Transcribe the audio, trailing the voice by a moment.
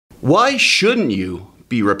Why shouldn't you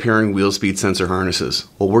be repairing wheel speed sensor harnesses?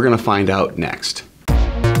 Well, we're going to find out next.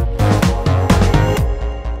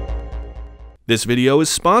 This video is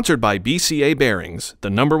sponsored by BCA Bearings, the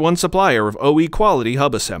 #1 supplier of OE quality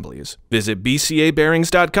hub assemblies. Visit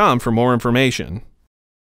bcabearings.com for more information.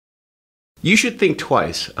 You should think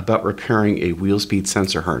twice about repairing a wheel speed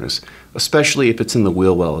sensor harness, especially if it's in the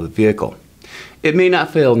wheel well of the vehicle. It may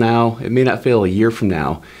not fail now, it may not fail a year from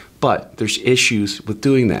now, but there's issues with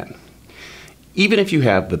doing that. Even if you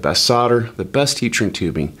have the best solder, the best heat shrink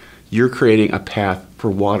tubing, you're creating a path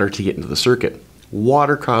for water to get into the circuit.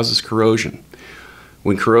 Water causes corrosion.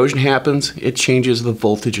 When corrosion happens, it changes the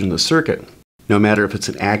voltage in the circuit. No matter if it's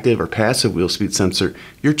an active or passive wheel speed sensor,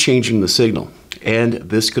 you're changing the signal, and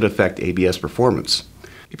this could affect ABS performance.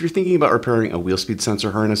 If you're thinking about repairing a wheel speed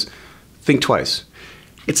sensor harness, think twice.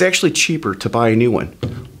 It's actually cheaper to buy a new one.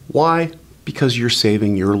 Why? Because you're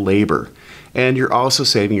saving your labor, and you're also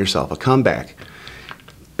saving yourself a comeback.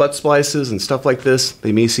 Butt splices and stuff like this,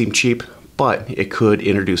 they may seem cheap, but it could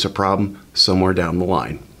introduce a problem somewhere down the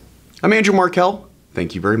line. I'm Andrew Markel.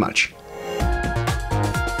 Thank you very much.